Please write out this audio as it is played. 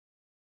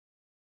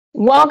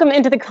Welcome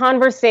into the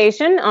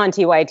conversation on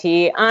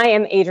TYT. I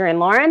am Adrienne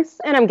Lawrence,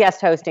 and I'm guest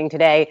hosting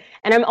today.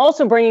 And I'm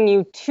also bringing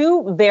you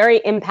two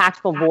very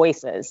impactful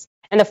voices.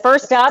 And the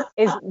first up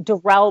is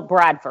Derrell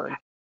Bradford,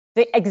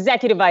 the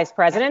Executive Vice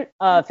President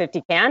of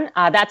 50 CAN.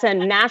 That's a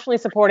nationally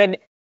supported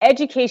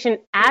education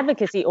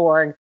advocacy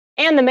org.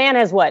 And the man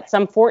has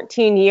some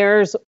 14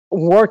 years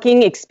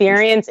working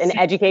experience in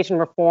education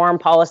reform,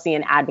 policy,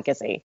 and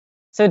advocacy.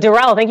 So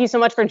Derrell, thank you so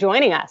much for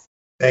joining us.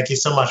 Thank you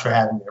so much for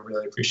having me. I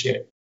really appreciate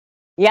it.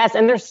 Yes,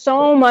 and there's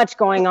so much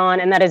going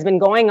on, and that has been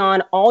going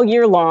on all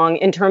year long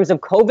in terms of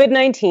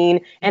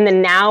COVID-19, and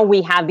then now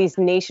we have these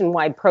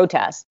nationwide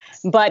protests.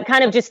 But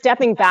kind of just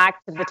stepping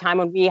back to the time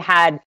when we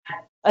had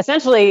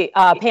essentially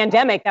a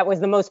pandemic that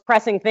was the most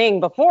pressing thing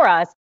before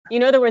us,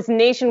 there was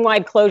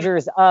nationwide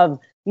closures of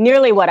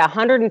nearly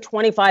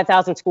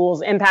 125,000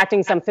 schools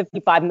impacting some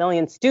 55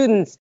 million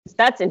students.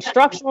 That's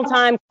instructional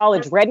time,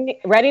 college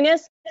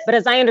readiness. But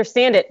as I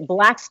understand it,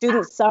 Black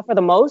students suffer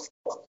the most.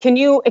 Can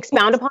you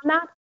expound upon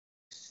that?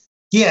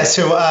 Yeah,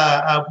 so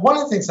one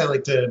of the things I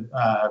like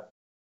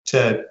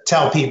to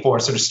tell people, or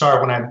sort of start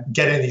when I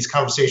get into these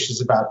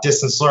conversations about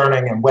distance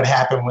learning and what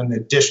happened when the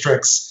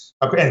districts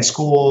and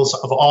schools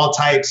of all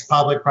types,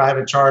 public,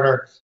 private,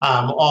 charter,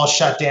 all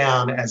shut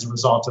down as a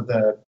result of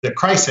the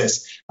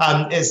crisis,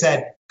 is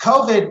that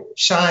COVID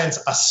shines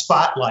a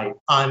spotlight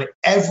on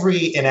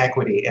every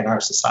inequity in our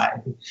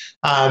society.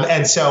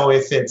 And so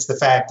if it's the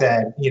fact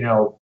that,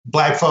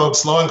 Black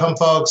folks, low-income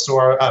folks,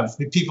 or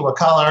people of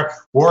color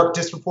work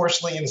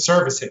disproportionately in the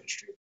service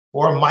industry,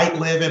 or might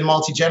live in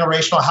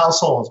multi-generational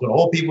households with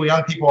old people,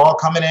 young people all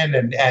coming in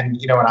and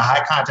in a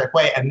high contact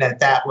way, and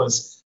that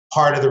was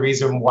part of the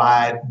reason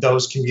why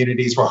those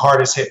communities were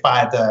hardest hit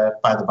by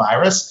the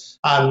virus.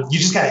 You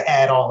just got to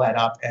add all that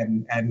up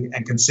and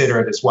consider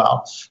it as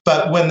well.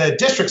 But when the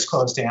districts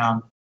closed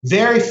down,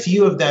 very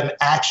few of them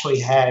actually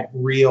had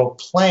real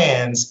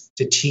plans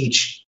to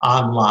teach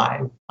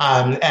online.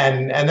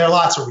 And there are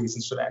lots of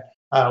reasons for that.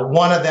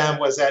 One of them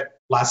was that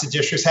lots of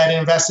districts hadn't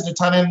invested a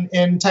ton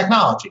in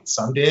technology.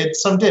 Some did,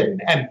 some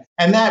didn't.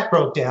 And that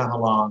broke down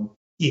along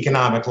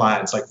economic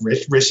lines. Like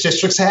rich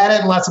districts had it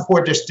and lots of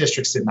poor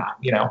districts did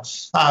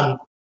not.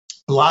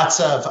 Lots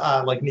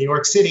of like New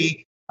York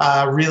City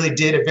really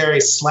did a very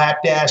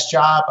slapdash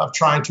job of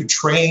trying to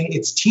train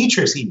its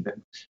teachers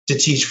even to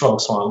teach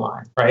folks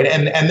online, right?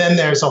 And then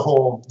there's the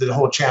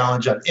whole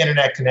challenge of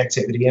internet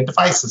connectivity and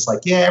devices. Like,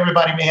 yeah,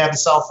 everybody may have a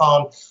cell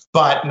phone,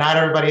 but not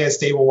everybody has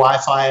stable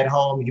Wi-Fi at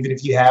home. Even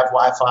if you have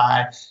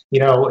Wi-Fi,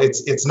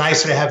 it's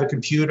nicer to have a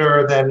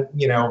computer than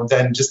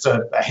just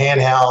a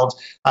handheld.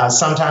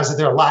 Sometimes if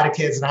there are a lot of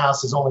kids in the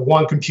house, there's only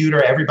one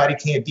computer. Everybody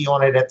can't be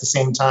on it at the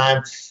same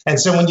time. And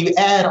so when you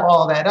add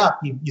all that up,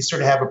 you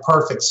sort of have a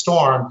perfect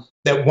storm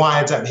that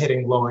winds up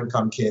hitting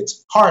low-income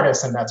kids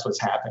hardest, and that's what's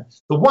happened.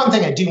 The one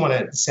thing I do want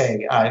to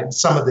say,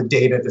 some of the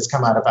data that's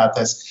come out about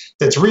this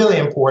that's really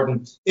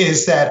important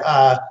is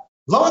that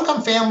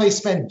low-income families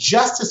spend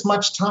just as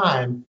much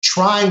time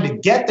trying to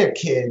get their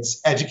kids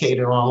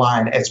educated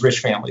online as rich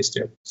families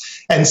do.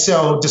 And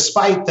so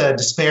despite the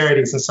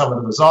disparities in some of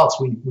the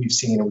results we've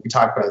seen, and we can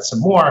talk about it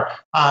some more,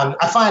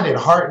 I find it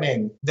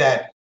heartening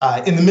that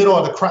in the middle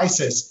of the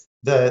crisis,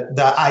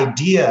 the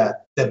idea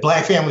that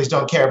Black families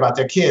don't care about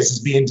their kids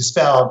is being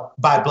dispelled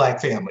by Black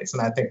families.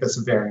 And I think that's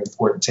a very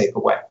important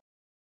takeaway.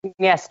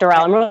 Yes,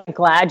 Derrell, I'm really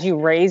glad you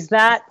raised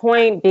that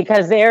point,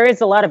 because there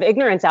is a lot of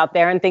ignorance out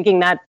there in thinking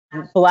that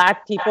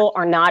Black people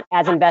are not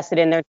as invested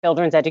in their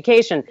children's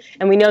education.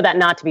 And we know that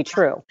not to be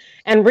true.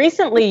 And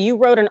recently you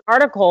wrote an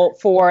article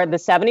for the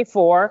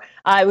 74.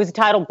 It was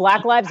titled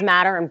Black Lives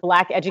Matter and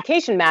Black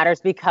Education Matters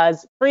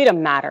Because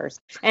Freedom Matters.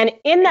 And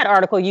in that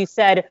article, you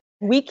said,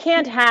 we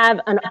can't have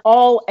an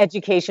all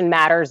education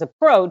matters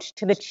approach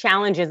to the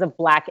challenges of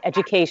Black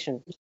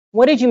education.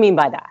 What did you mean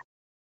by that?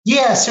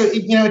 Yeah, so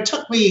it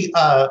took me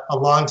a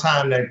long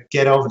time to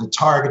get over the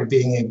target of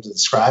being able to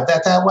describe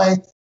that way.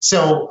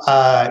 So,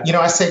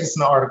 I say this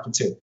in the article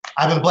too.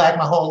 I've been Black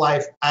my whole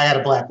life. I had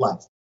a Black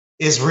life.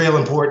 It's real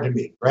important to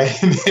me, right?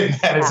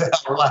 That is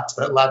a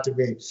lot to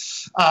me.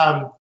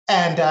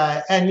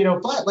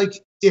 Black, like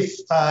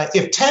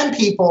if 10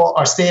 people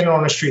are standing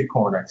on a street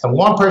corner and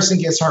one person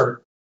gets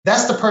hurt,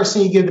 that's the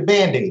person you give the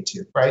Band-Aid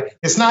to, right?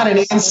 It's not an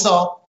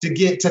insult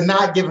to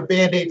not give a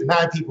Band-Aid to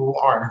 9 people who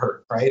aren't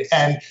hurt, right?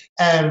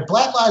 And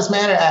Black Lives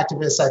Matter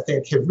activists, I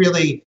think, have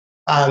really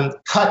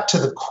cut to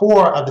the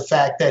core of the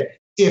fact that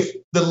if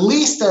the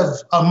least of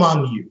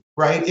among you,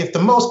 right, if the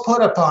most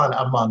put upon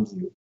among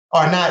you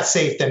are not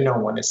safe, then no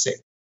one is safe.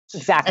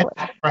 Exactly.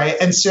 Right.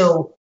 And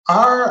so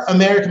our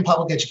American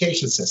public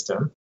education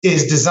system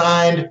is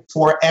designed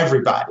for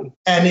everybody.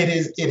 And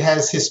it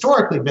has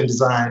historically been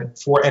designed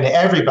for an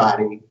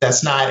everybody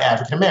that's not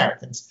African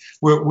Americans.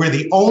 We're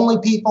the only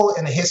people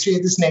in the history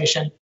of this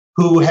nation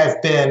who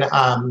have been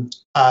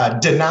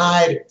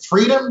denied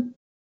freedom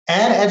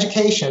and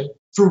education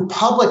through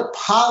public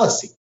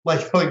policy.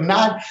 Like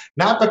not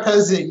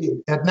because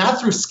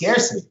not through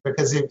scarcity,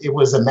 because it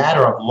was a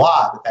matter of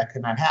law that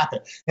could not happen.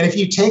 And if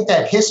you take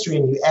that history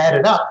and you add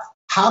it up,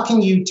 how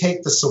can you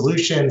take the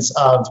solutions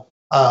of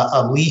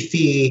a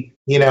leafy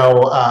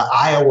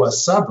Iowa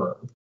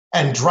suburb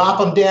and drop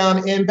them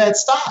down in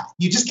Bed-Stuy.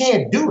 You just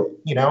can't do it,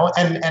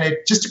 and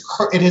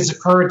it has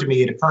occurred to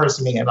me, it occurs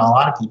to me and a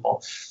lot of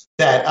people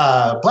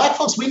that Black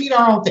folks, we need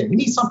our own thing. We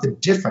need something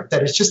different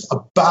that is just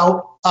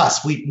about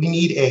us. We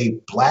need a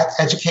Black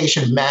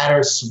Education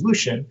Matters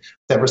solution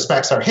that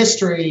respects our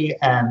history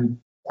and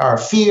our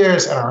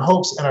fears and our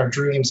hopes and our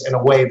dreams in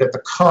a way that the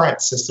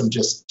current system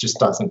just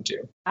doesn't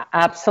do.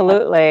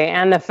 Absolutely.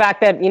 And the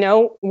fact that,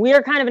 we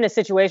are kind of in a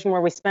situation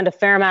where we spend a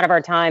fair amount of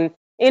our time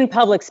in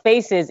public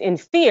spaces in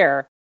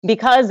fear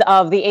because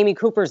of the Amy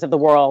Coopers of the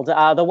world,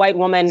 the white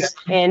woman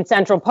in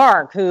Central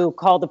Park who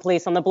called the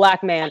police on the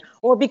Black man,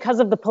 or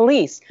because of the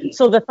police.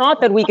 So the thought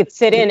that we could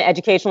sit in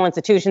educational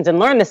institutions and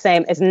learn the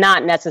same is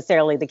not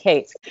necessarily the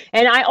case.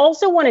 And I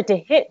also wanted to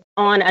hit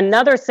on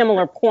another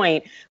similar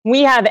point.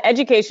 We have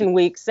Education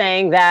Week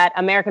saying that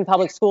American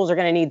public schools are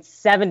going to need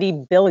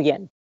 $70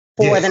 billion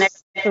for the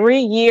next 3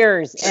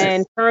 years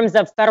in terms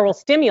of federal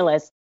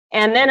stimulus.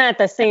 And then at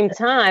the same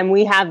time,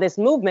 we have this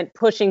movement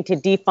pushing to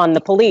defund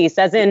the police,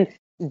 as in,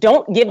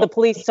 don't give the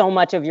police so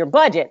much of your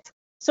budget.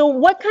 So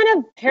what kind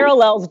of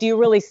parallels do you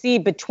really see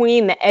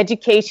between the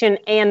education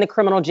and the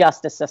criminal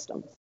justice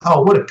system?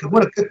 Oh, what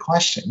a good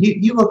question.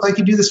 You look like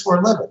you do this for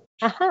a living.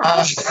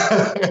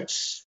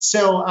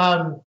 So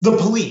the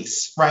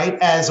police, right,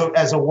 as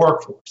a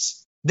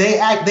workforce,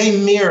 they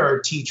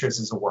mirror teachers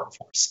as a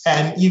workforce.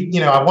 And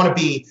I want to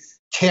be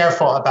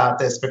careful about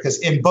this because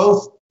in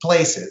both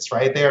places,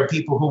 right, there are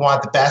people who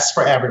want the best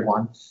for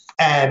everyone.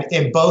 And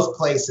in both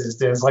places,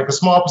 there's like a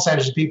small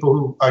percentage of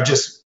people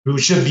who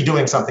should be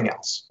doing something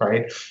else,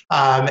 right?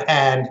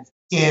 And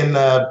in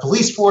the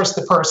police force,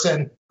 the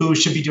person who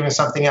should be doing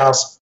something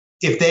else,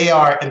 if they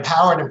are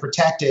empowered and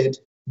protected,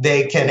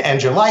 they can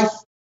end your life.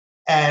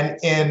 And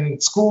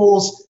in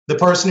schools, the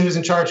person who's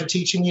in charge of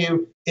teaching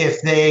you,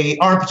 if they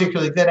aren't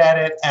particularly good at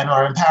it and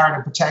are empowered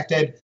and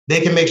protected, they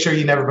can make sure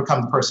you never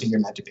become the person you're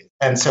meant to be.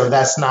 And so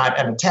that's not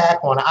an attack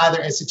on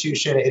either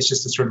institution. It's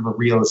just a sort of a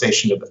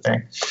realization of the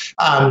thing.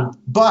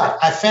 But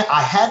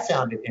I had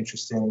found it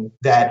interesting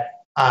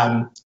that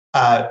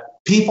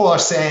people are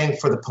saying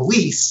for the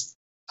police,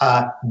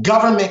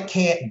 government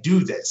can't do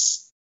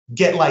this.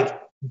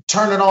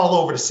 Turn it all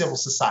over to civil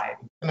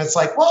society. And it's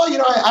like, well,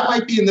 I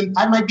might be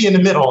in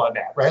the middle of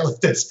that, right?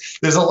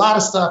 There's a lot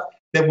of stuff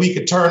that we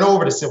could turn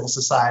over to civil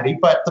society,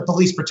 but the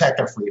police protect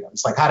our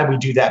freedoms. Like, how do we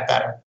do that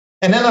better?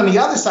 And then on the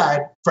other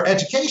side, for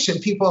education,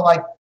 people are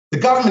like, the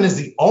government is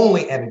the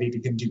only entity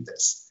that can do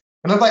this.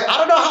 And I'm like, I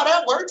don't know how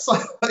that works.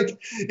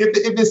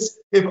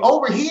 If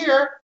over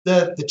here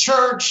the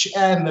church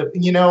and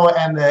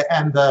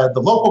the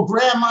local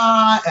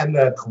grandma and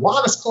the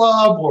Kiwanis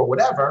Club or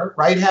whatever,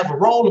 right, have a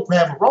role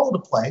to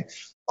play.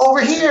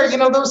 Over here,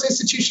 those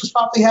institutions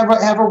probably have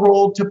a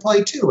role to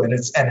play too, and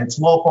it's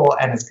local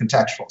and it's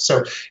contextual.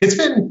 So it's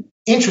been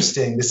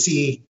interesting to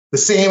see the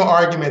same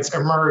arguments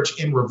emerge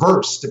in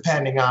reverse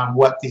depending on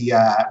what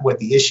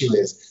the issue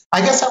is.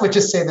 I guess I would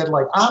just say that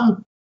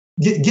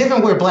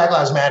given where Black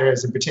Lives Matter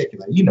is in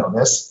particular,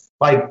 this,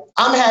 I'm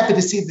happy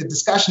to see the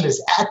discussion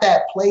is at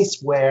that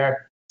place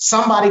where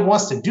somebody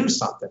wants to do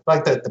something.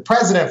 Like the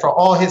president, for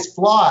all his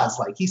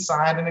flaws, he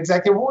signed an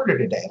executive order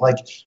today.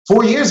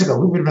 4 years ago,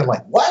 we would have been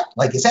like, what?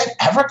 Is that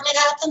ever going to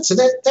happen? So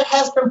there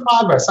has been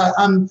progress.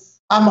 I'm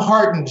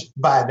heartened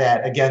by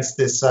that against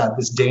this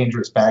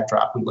dangerous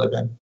backdrop we live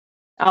in.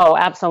 Oh,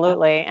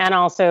 absolutely. And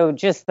also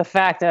just the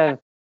fact of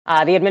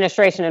the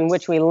administration in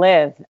which we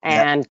live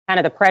and kind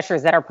of the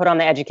pressures that are put on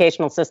the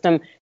educational system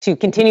to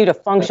continue to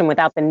function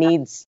without the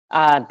needs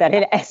that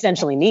it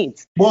essentially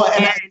needs. Well,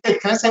 can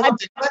I say one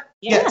thing?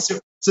 Yeah.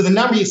 So the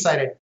number you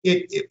cited,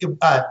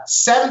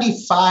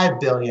 75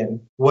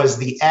 billion was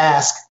the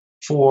ask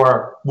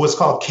for what's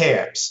called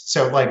CARES.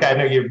 So I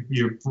know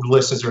your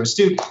listeners are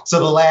astute. So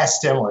the last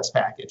stimulus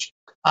package.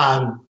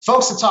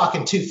 Folks are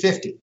talking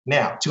 250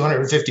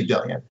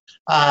 billion.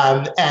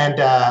 On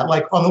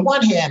the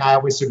one hand, I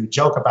always sort of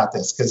joke about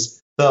this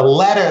because the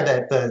letter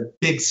that the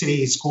big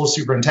city school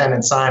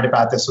superintendent signed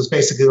about this was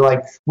basically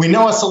we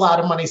know it's a lot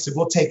of money, so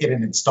we'll take it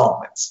in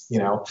installments,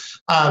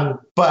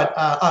 But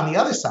on the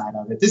other side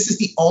of it, this is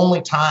the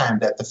only time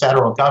that the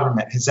federal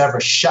government has ever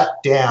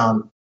shut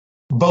down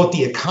both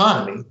the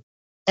economy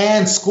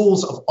and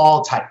schools of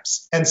all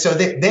types. And so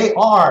they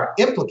are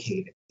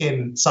implicated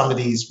in some of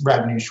these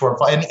revenue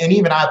shortfalls. And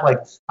even I've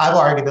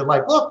argued that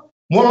look,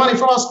 more money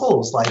for all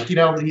schools.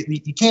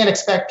 You can't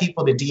expect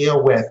people to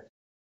deal with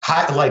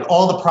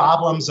all the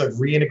problems of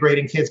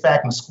reintegrating kids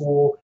back in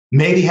school,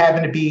 maybe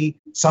having to be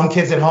some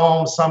kids at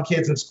home, some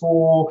kids in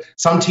school,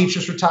 some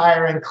teachers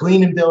retiring,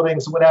 cleaning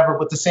buildings, whatever,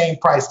 with the same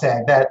price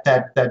tag. That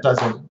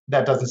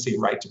doesn't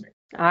seem right to me.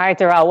 All right,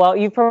 Derrell. Well,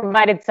 you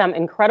provided some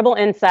incredible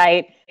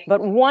insight,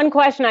 but one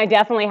question I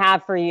definitely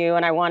have for you,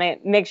 and I want to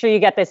make sure you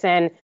get this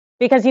in,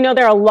 because,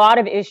 there are a lot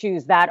of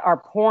issues that are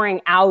pouring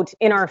out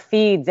in our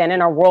feeds and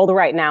in our world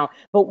right now.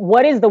 But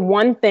what is the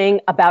one thing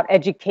about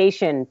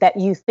education that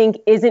you think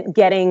isn't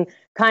getting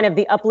kind of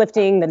the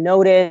uplifting, the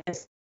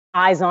notice,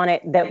 eyes on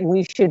it that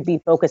we should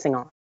be focusing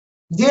on?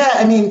 Yeah,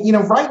 I mean,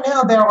 right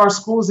now there are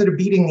schools that are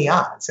beating the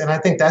odds, and I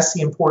think that's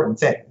the important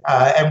thing.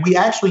 And we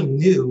actually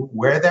knew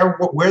where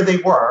they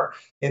were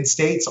in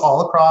states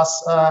all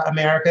across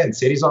America and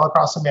cities all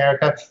across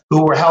America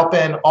who were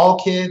helping all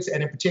kids,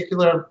 and in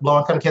particular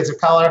low-income kids of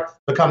color,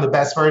 become the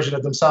best version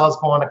of themselves,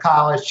 go on to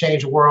college,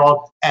 change the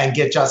world, and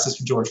get justice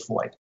for George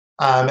Floyd.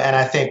 And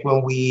I think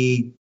when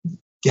we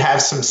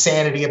have some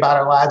sanity about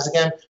our lives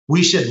again,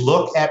 we should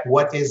look at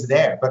what is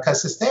there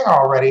because it's there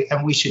already,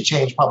 and we should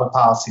change public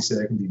policy so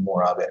there can be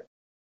more of it.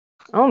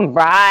 All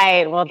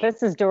right. Well,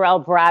 this is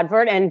Derrell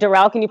Bradford. And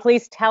Derrell, can you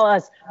please tell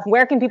us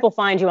where can people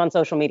find you on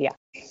social media?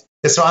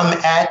 So I'm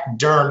at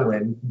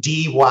Dyrnwyn,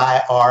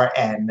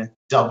 DYRNWYN,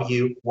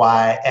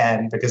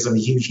 because I'm a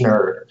huge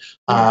nerd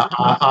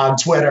on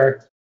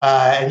Twitter.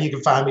 And you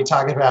can find me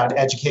talking about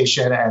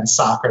education and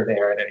soccer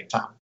there at any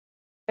time.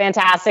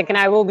 Fantastic. And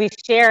I will be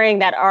sharing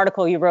that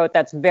article you wrote.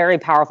 That's very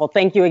powerful.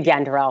 Thank you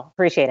again, Derrell.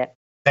 Appreciate it.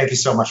 Thank you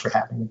so much for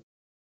having me.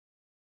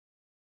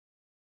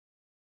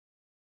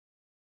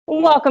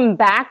 Welcome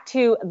back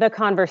to The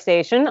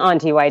Conversation on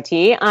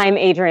TYT. I'm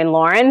Adrienne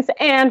Lawrence.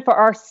 And for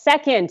our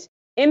second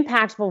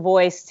impactful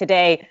voice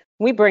today,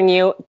 we bring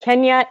you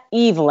Kenya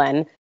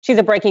Evelyn. She's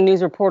a breaking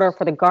news reporter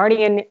for The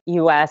Guardian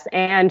US,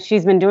 and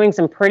she's been doing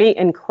some pretty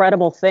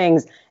incredible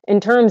things in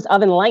terms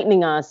of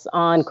enlightening us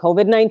on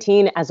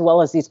COVID-19 as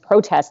well as these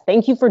protests.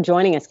 Thank you for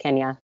joining us,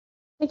 Kenya.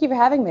 Thank you for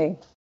having me.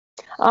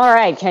 All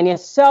right, Kenya.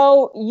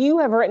 So you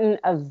have written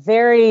a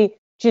very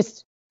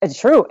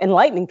true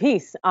enlightening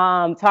piece,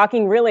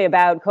 talking really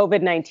about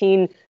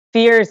COVID-19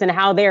 fears and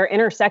how they're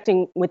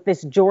intersecting with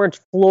this George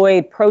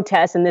Floyd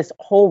protest and this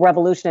whole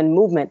revolution and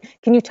movement.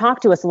 Can you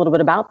talk to us a little bit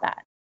about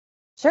that?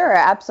 Sure,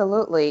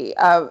 absolutely.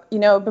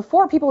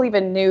 Before people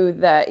even knew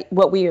that,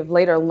 what we have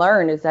later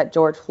learned is that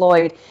George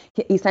Floyd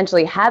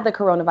essentially had the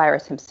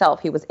coronavirus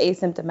himself. He was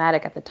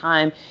asymptomatic at the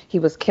time he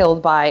was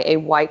killed by a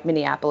white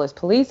Minneapolis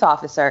police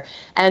officer.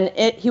 And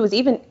he was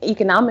even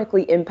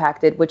economically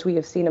impacted, which we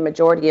have seen a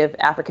majority of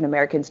African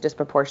Americans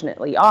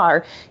disproportionately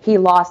are. He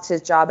lost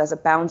his job as a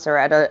bouncer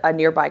at a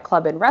nearby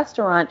club and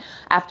restaurant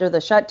after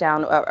the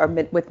shutdown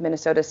with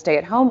Minnesota's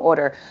stay-at-home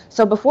order.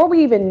 So before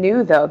we even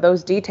knew, though,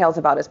 those details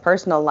about his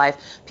personal life,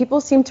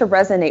 people seem to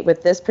resonate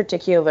with this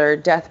particular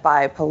death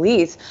by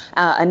police,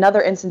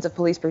 another instance of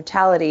police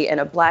brutality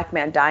and a black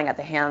man dying at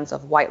the hands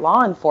of white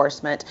law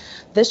enforcement.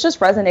 This just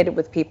resonated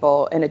with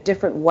people in a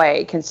different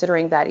way,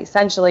 considering that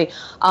essentially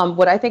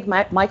what I think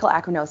Michael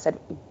Acrino said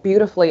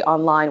beautifully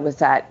online was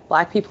that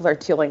black people are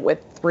dealing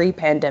with three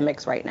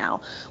pandemics right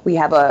now. We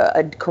have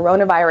a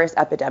coronavirus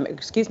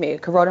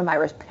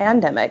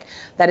pandemic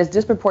that is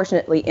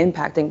disproportionately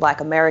impacting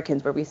black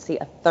Americans, where we see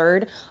a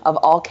third of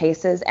all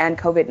cases and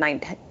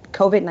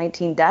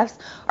COVID-19 deaths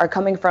are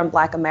coming from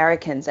black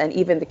Americans and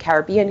even the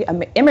Caribbean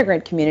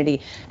immigrant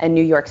community in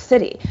New York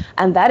City.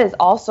 And that is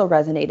also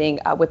resonating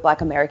with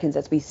black Americans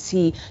as we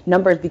see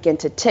numbers begin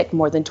to tick.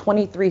 More than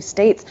 23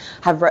 states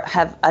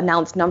have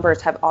announced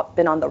numbers have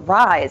been on the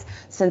rise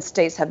since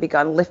states have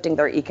begun lifting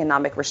their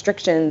economic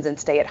restrictions and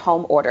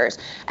stay-at-home orders.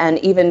 And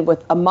even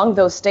among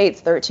those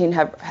states, 13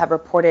 have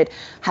reported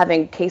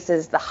having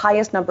cases, the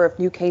highest number of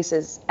new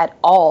cases at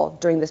all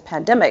during this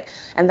pandemic.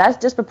 And that's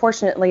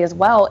disproportionately as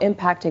well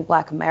impacting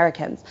black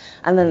Americans.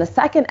 And then the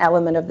second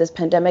element of this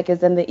pandemic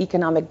is in the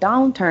economic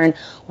downturn,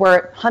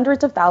 where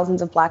hundreds of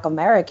thousands of black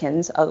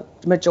Americans, a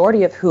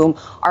majority of whom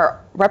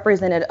are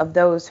representative of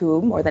those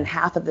who, more than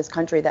half of this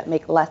country, that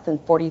make less than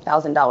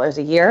 $40,000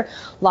 a year,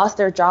 lost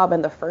their job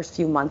in the first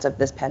few months of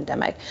this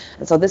pandemic.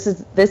 And so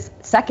this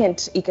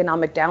second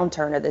economic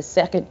downturn, or this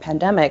second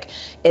pandemic,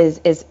 is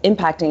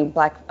impacting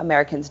black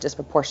Americans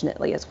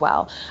disproportionately as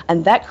well.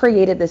 And that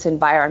created this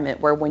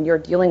environment where, when you're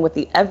dealing with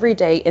the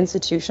everyday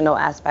institutional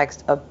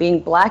aspects of being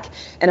black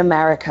in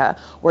America,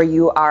 where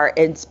you are,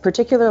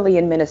 particularly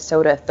in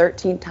Minnesota,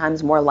 13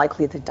 times more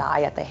likely to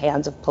die at the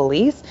hands of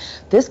police,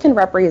 this can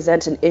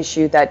represent an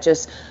issue that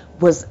just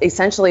was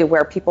essentially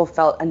where people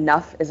felt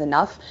enough is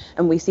enough.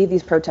 And we see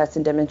these protests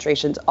and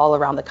demonstrations all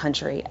around the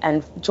country.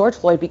 And George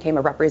Floyd became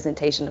a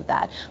representation of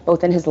that,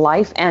 both in his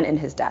life and in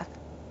his death.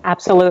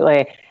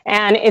 Absolutely.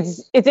 And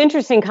it's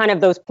interesting, kind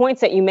of those points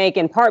that you make,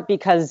 in part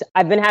because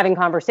I've been having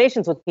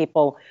conversations with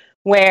people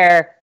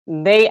where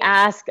they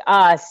ask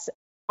us,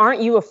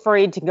 aren't you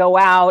afraid to go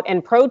out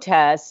and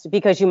protest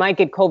because you might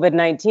get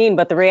COVID-19?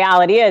 But the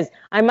reality is,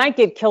 I might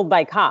get killed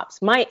by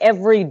cops. My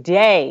every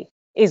day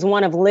is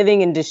one of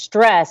living in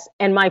distress,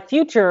 and my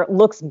future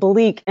looks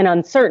bleak and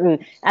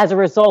uncertain as a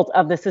result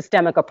of the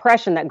systemic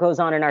oppression that goes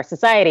on in our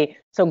society.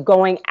 So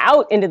going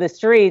out into the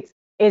streets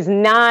is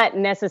not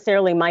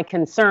necessarily my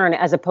concern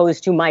as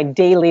opposed to my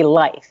daily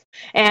life.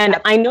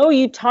 And I know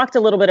you talked a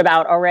little bit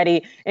about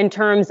already in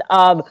terms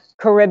of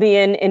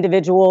Caribbean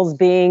individuals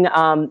being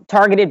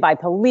targeted by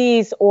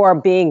police or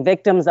being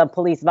victims of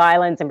police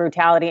violence and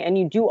brutality. And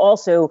you do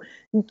also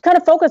kind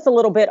of focus a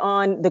little bit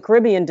on the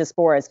Caribbean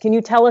diasporas. Can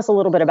you tell us a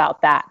little bit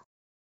about that?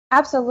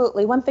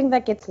 Absolutely. One thing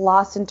that gets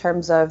lost in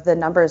terms of the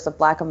numbers of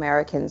Black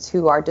Americans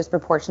who are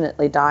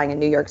disproportionately dying in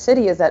New York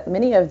City is that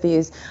many of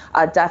these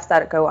deaths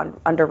that go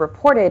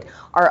underreported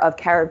are of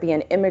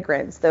Caribbean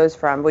immigrants. Those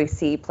from, we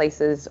see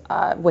places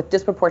with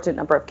disproportionate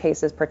number of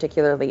cases,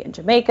 particularly in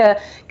Jamaica,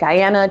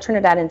 Guyana,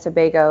 Trinidad and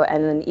Tobago,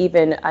 and then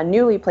even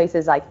newly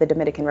places like the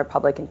Dominican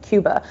Republic and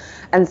Cuba.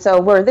 And so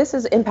where this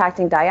is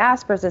impacting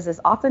diasporas is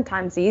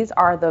oftentimes these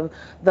are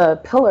the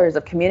pillars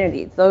of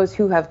communities, those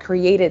who have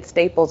created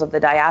staples of the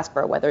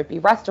diaspora, whether it be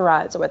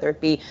restaurants or whether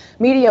it be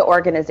media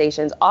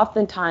organizations.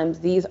 Oftentimes,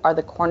 these are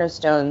the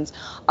cornerstones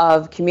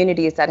of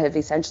communities that have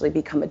essentially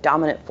become a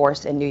dominant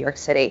force in New York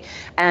City.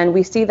 And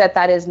we see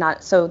that is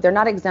not, so they're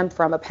not exempt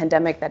from a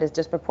pandemic that is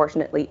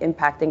disproportionately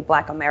impacting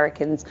Black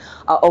Americans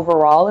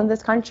overall in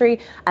this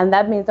country. And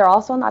that means they're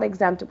also not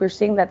exempt. We're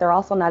seeing that they're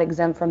also not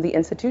exempt from the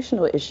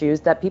institutional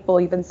issues that people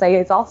even say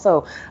is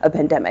also a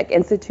pandemic.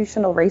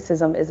 Institutional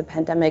racism is a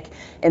pandemic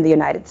in the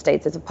United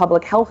States. It's a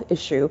public health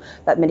issue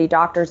that many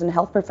doctors and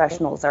health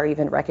professionals are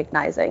even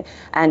recognizing.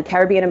 And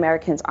Caribbean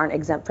Americans aren't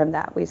exempt from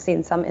that. We've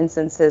seen some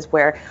instances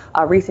where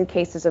recent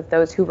cases of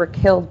those who were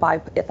killed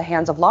at the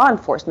hands of law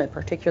enforcement,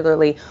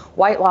 particularly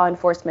white law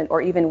enforcement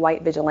or even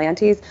white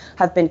vigilantes,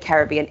 have been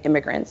Caribbean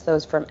immigrants,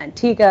 those from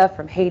Antigua,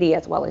 from Haiti,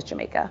 as well as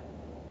Jamaica.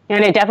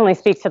 And it definitely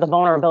speaks to the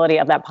vulnerability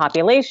of that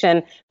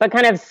population. But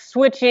kind of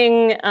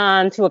switching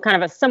to a kind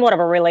of a somewhat of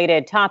a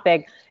related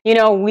topic,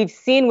 we've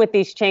seen with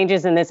these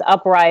changes in this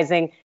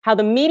uprising how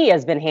the media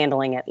has been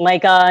handling it.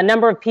 Like a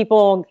number of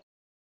people,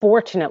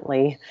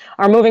 fortunately,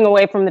 are moving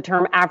away from the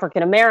term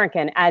African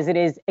American as it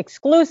is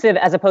exclusive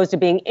as opposed to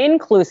being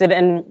inclusive,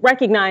 and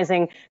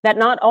recognizing that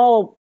not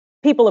all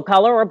people of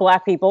color or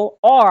Black people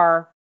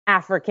are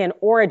African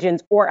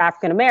origins or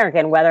African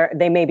American, whether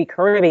they may be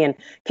Caribbean.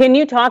 Can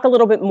you talk a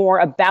little bit more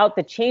about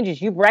the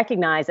changes you've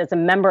recognized as a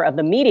member of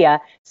the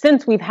media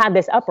since we've had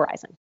this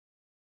uprising?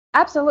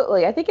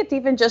 Absolutely. I think it's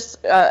even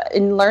just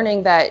in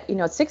learning that,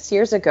 6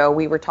 years ago,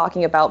 we were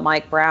talking about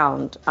Mike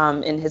Brown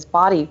in his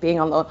body being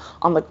on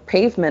the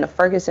pavement of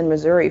Ferguson,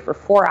 Missouri for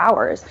 4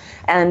 hours.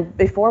 And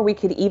before we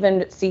could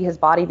even see his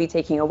body be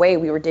taken away,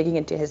 we were digging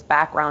into his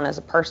background as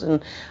a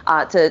person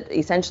to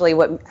essentially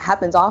what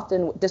happens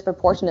often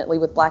disproportionately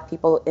with Black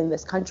people in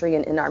this country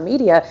and in our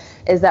media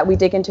is that we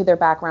dig into their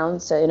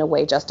backgrounds to, in a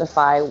way,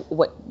 justify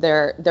what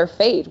their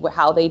fate,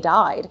 how they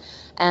died.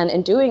 And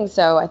in doing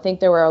so, I think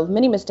there were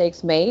many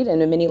mistakes made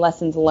and many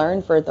lessons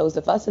learned for those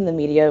of us in the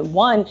media.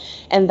 One,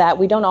 and that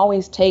we don't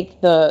always take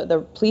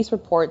the police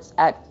reports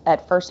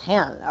at first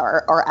hand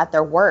or at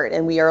their word.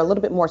 And we are a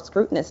little bit more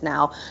scrutinous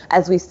now,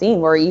 as we've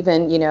seen, where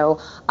even,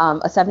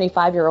 a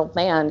 75-year-old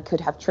man could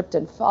have tripped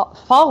and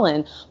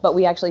fallen, but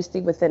we actually see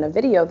within a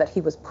video that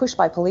he was pushed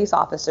by police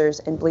officers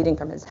and bleeding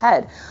from his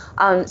head.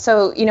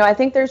 So, I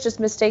think there's just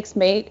mistakes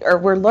made, or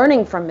we're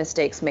learning from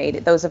mistakes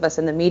made, those of us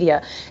in the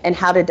media, and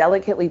how to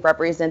delicately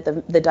represent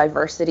the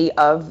diversity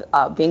of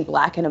being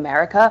Black in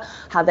America,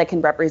 how that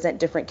can represent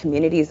different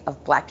communities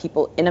of Black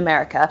people in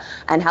America,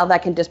 and how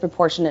that can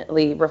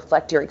disproportionately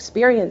reflect your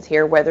experience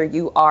here, whether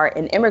you are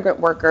an immigrant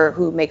worker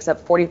who makes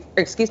up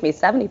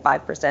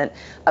 75%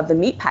 of the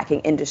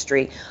meatpacking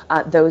industry,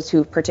 those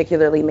who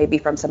particularly may be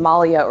from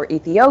Somalia or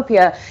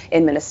Ethiopia,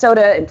 in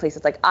Minnesota, in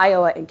places like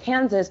Iowa and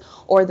Kansas,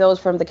 or those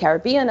from the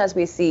Caribbean, as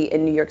we see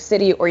in New York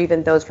City, or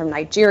even those from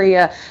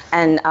Nigeria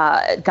and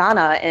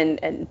Ghana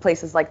and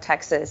places like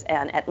Texas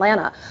and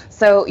Atlanta.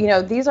 So,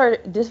 these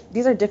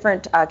are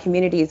different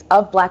communities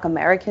of Black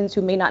Americans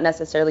who may not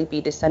necessarily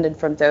be descended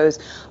from those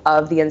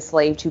of the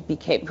enslaved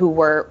who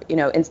were,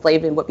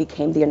 enslaved in what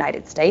became the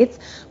United States,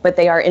 but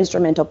they are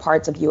instrumental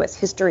parts of U.S.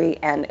 history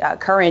and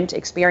current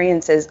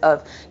experiences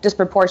of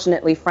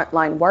disproportionately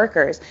frontline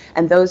workers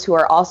and those who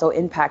are also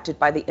impacted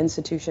by the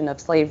institution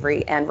of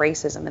slavery and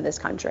racism in this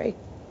country.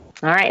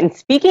 All right. And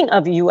speaking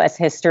of U.S.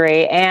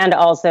 history and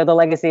also the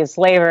legacy of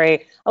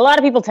slavery, a lot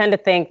of people tend to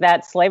think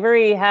that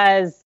slavery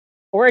has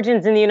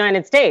origins in the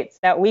United States,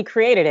 that we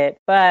created it.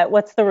 But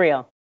what's the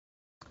real?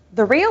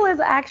 The real is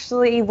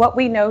actually what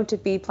we know to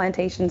be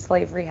plantation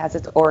slavery has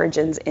its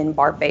origins in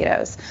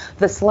Barbados.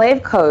 The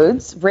slave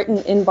codes written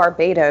in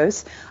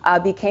Barbados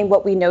became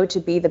what we know to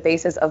be the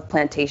basis of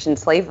plantation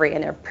slavery,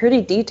 and they're pretty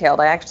detailed.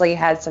 I actually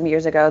had some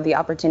years ago the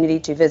opportunity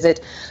to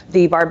visit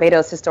the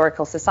Barbados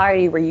Historical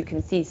Society, where you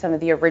can see some of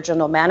the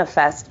original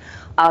manifest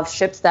of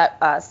ships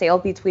that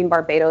sailed between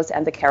Barbados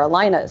and the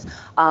Carolinas.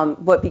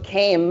 What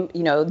became,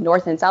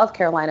 North and South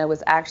Carolina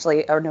was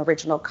actually an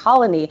original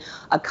colony,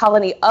 a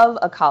colony of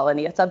a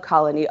colony, a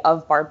subcolony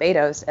of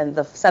Barbados, and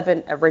the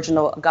 7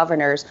 original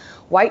governors,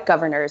 white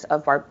governors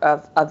of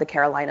the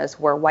Carolinas,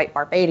 were white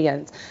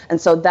Barbadians. And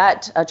so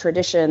that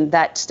tradition,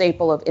 that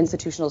staple of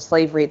institutional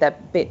slavery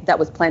that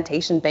was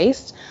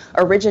plantation-based,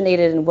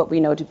 originated in what we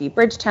know to be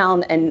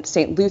Bridgetown and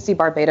St. Lucie,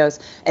 Barbados,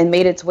 and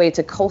made its way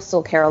to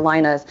coastal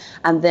Carolinas,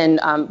 and then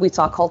we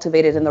saw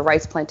cultivated in the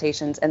rice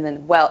plantations, and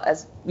then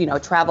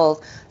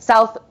traveled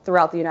south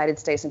throughout the United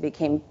States and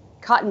became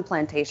cotton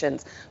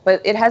plantations,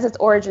 but it has its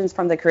origins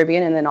from the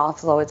Caribbean and then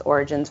also its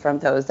origins from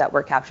those that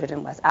were captured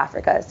in West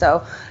Africa.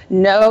 So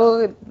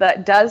no,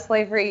 but did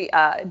slavery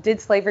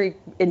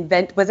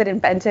was it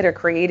invented or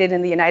created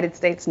in the United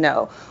States?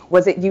 No.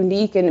 Was it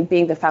unique in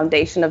being the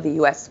foundation of the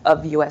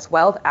U.S.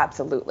 wealth?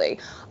 Absolutely.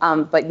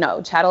 But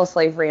no, chattel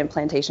slavery and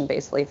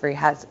plantation-based slavery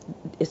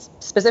is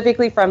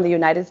specifically from the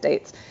United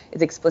States,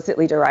 is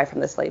explicitly derived from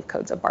the slave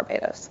codes of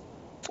Barbados.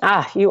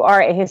 You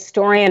are a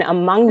historian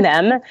among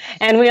them.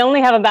 And we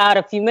only have about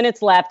a few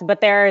minutes left,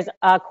 but there's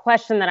a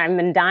question that I've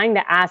been dying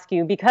to ask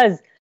you, because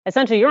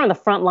essentially you're on the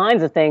front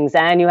lines of things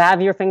and you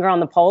have your finger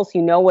on the pulse,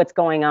 you know what's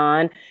going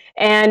on.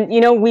 And,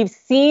 we've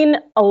seen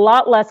a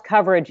lot less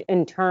coverage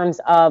in terms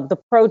of the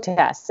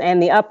protests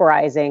and the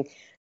uprising.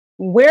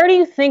 Where do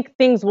you think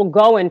things will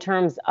go in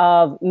terms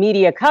of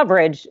media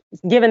coverage,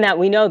 given that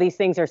we know these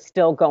things are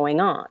still going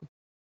on?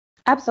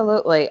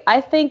 Absolutely. I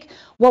think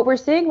what we're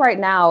seeing right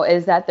now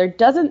is that there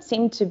doesn't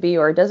seem to be,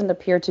 or doesn't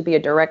appear to be, a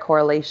direct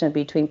correlation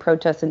between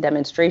protests and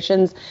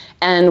demonstrations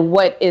and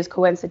what is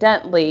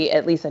coincidentally,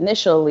 at least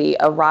initially,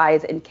 a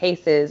rise in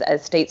cases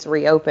as states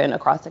reopen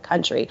across the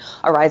country,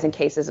 a rise in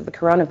cases of the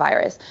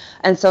coronavirus.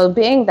 And so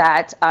being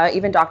that,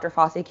 even Dr.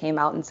 Fossey came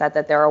out and said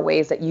that there are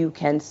ways that you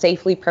can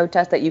safely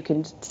protest, that you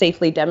can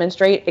safely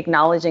demonstrate,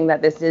 acknowledging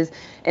that this is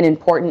an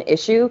important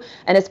issue.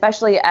 And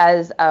especially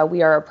as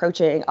we are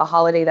approaching a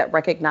holiday that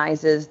recognizes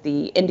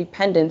the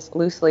independence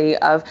loosely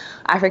of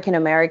African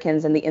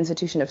Americans and the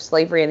institution of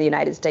slavery in the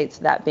United States,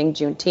 that being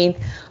Juneteenth,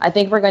 I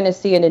think we're going to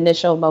see an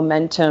initial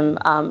momentum,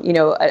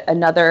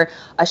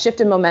 a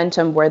shift in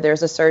momentum where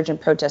there's a surge in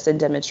protests and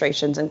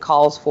demonstrations and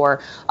calls for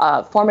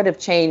formative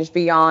change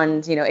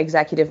beyond,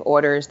 executive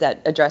orders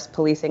that address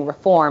policing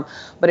reform,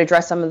 but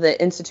address some of the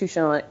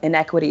institutional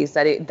inequities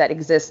that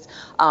exist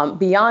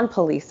beyond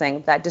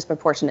policing that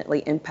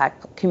disproportionately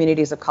impact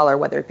communities of color,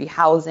 whether it be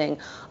housing,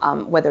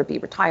 whether it be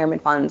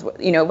retirement funds,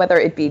 whether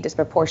it be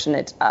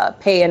disproportionate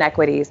pay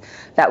inequities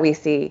that we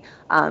see.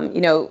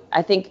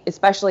 I think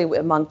especially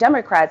among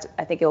Democrats,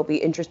 I think it will be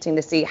interesting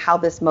to see how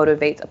this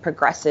motivates a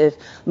progressive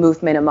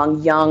movement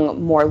among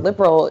young, more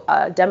liberal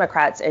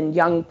Democrats and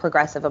young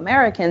progressive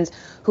Americans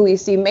who we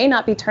see may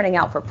not be turning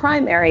out for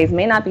primaries,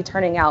 may not be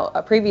turning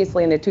out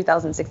previously in the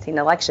 2016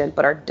 election,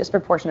 but are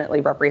disproportionately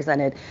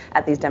represented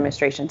at these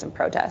demonstrations and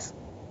protests.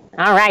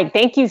 All right.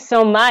 Thank you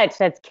so much.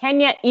 That's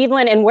Kenya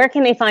Evelyn. And where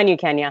can they find you,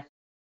 Kenya?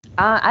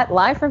 At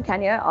Live from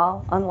Kenya,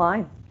 all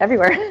online,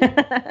 everywhere.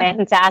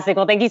 Fantastic.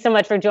 Well, thank you so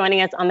much for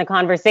joining us on The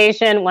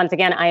Conversation. Once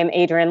again, I am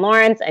Adrienne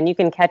Lawrence, and you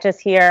can catch us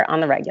here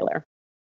on the regular.